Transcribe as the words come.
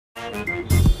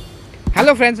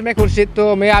Hello friends, मैं खुर्शीद।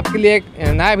 तो मैं आपके लिए एक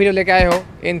नया वीडियो लेके आया हूँ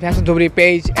in fashion Dhubri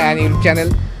page and YouTube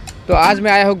channel. तो आज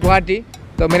मैं आया हूँ गुवाहाटी।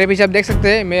 तो मेरे पीछे आप देख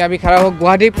सकते हैं, मैं अभी खड़ा हूँ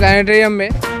गुवाहाटी प्लानेटेरियम में।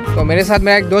 तो मेरे साथ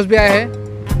मेरा एक दोस्त भी आया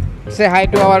है। से high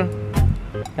to our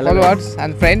followers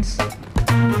and friends.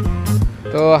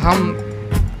 तो हम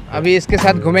अभी इसके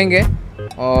साथ घूमेंगे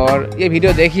और ये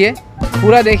वीडियो देखिए,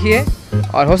 पूरा देखिए,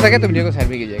 और हो सके तो वीडियो को शेयर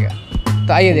भी कीजिएगा।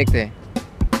 तो आइए देखते हैं।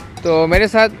 तो मेरे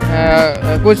साथ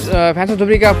कुछ फैशन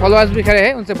धुबरी का फॉलोअर्स भी खड़े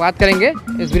हैं, उनसे बात करेंगे।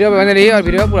 इस वीडियो में बने रहिए और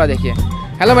वीडियो पूरा देखिए।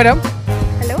 Hello madam.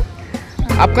 हेलो,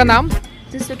 आपका नाम?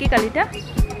 जिसुकी कलिता।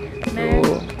 मैं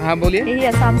तो हाँ बोलिए। यही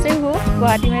असम से हूँ,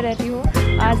 गुवाहाटी में रहती हूँ।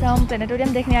 आज हम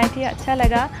प्लेनेटोरियम देखने आए थे, अच्छा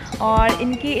लगा। और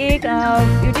इनकी एक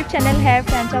यूट्यूब चैनल है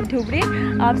फ्रेंड्स ऑफ धुबरी।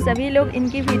 आप सभी लोग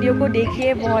इनकी वीडियो को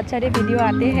देखिए, बहुत सारे वीडियो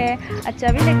आते हैं, अच्छा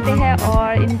भी लगते हैं।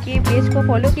 और इनकी पेज को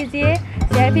फॉलो कीजिए,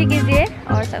 शेयर भी कीजिए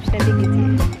और सब्सक्राइब भी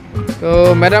कीजिए।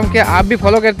 तो मैडम, क्या आप भी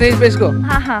फॉलो करते हैं इस पेज को?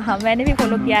 हाँ, मैंने भी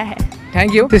फॉलो किया है।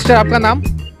 Thank you. सिस्टर, आपका नाम?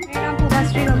 मेरा नाम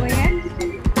भूमाश्री गवई है।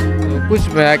 तो कुछ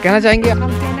कहना चाहेंगे? हम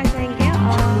कहना चाहेंगे,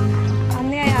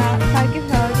 हमने सर के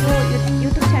जो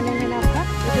यूट्यूब चैनल है ना, आपका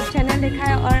यूट्यूब चैनल देखा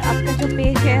है और आपका जो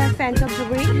पेज है फैंस ऑफ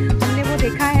धुबरी, हमने वो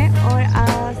देखा है। और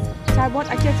सर बहुत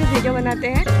अच्छे वीडियो बनाते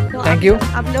हैं। तो थैंक यू।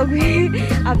 आप लोग भी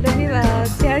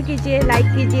शेयर कीजिए, लाइक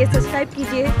कीजिए, सब्सक्राइब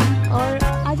कीजिए। और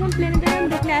आज हम प्लेनेटोरियम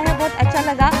देखने आए हैं, बहुत अच्छा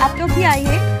लगा। आप लोग भी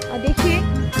आइए और देखिए।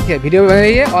 ठीक है, वीडियो में बने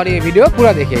रहिए और ये वीडियो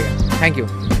पूरा देखिएगा। Thank you.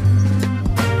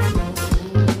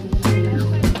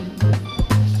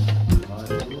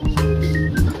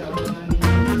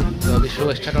 तो अभी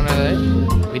शो स्टार्ट होने वाला है।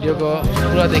 वीडियो को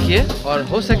पूरा देखिए और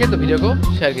हो सके तो वीडियो को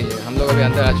शेयर कीजिएगा। हम लोग अभी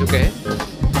अंदर आ चुके हैं,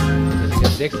 जैसे कि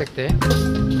आप देख सकते हैं।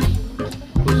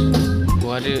 कुछ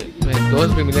गुवाहाटी में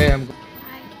दोस्त भी मिले हैं हमको।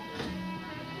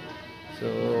 तो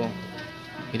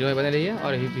वीडियो में बने रहिए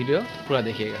और वीडियो पूरा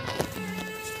देखिएगा।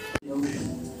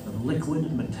 Of liquid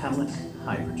metallic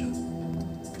hydrogen.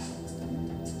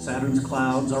 Saturn's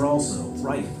clouds are also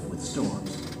rife with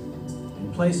storms. In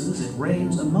places, it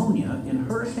rains ammonia in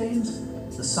hurricanes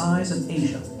the size of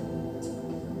Asia.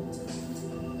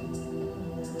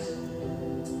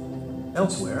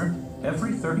 Elsewhere,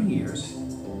 every 30 years,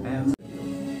 and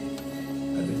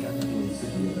at the capital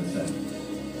city of Assam,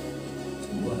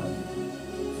 Guwahati,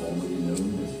 formerly known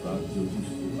as Pragjyotish.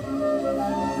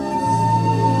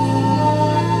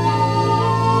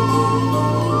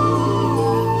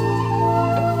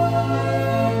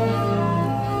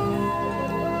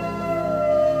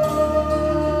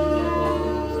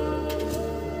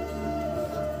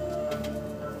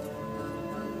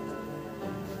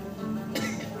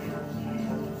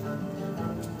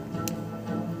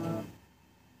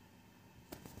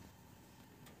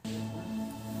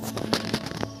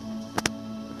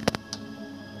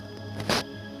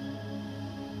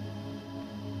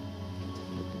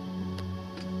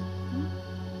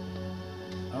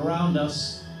 around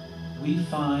us, we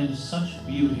find such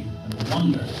beauty and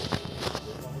wonder.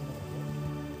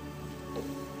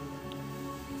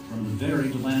 From the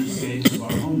varied landscapes of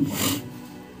our home planet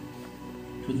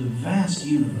to the vast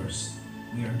universe,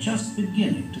 we are just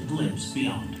beginning to glimpse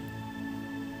beyond.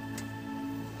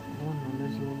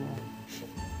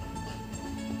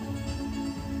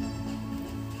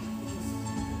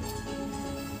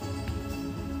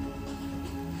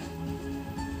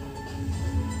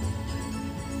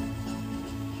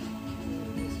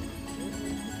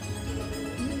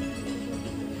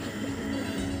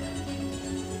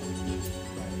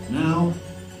 Now,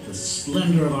 the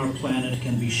splendor of our planet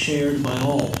can be shared by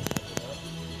all.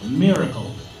 A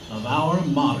miracle of our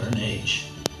modern age.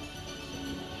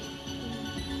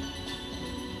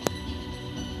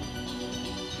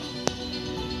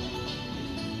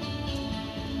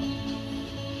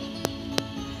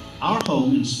 Our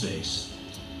home in space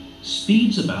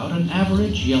speeds about an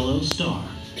average yellow star.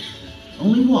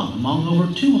 Only one among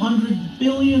over 200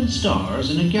 billion stars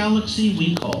in a galaxy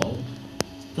we call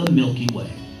the Milky Way.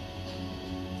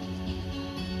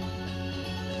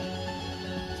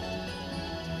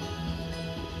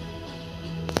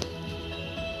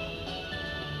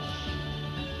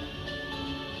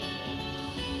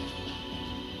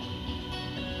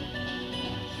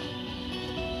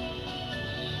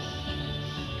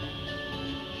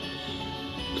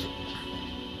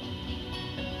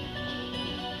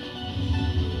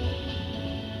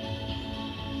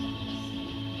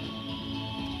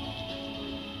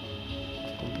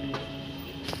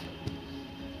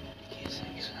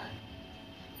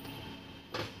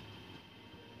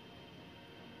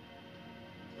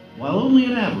 While only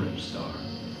an average star,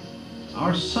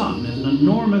 our sun is an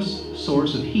enormous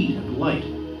source of heat and light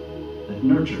that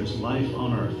nurtures life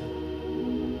on Earth.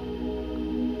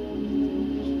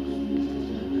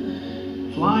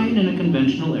 flying in a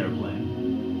conventional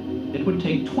airplane, it would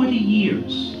take 20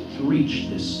 years to reach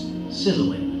this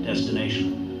sizzling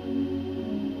destination.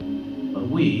 But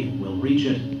we will reach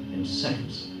it in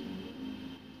seconds.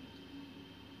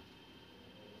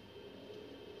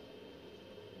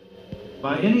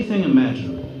 By anything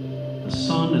imaginable, the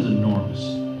sun is enormous.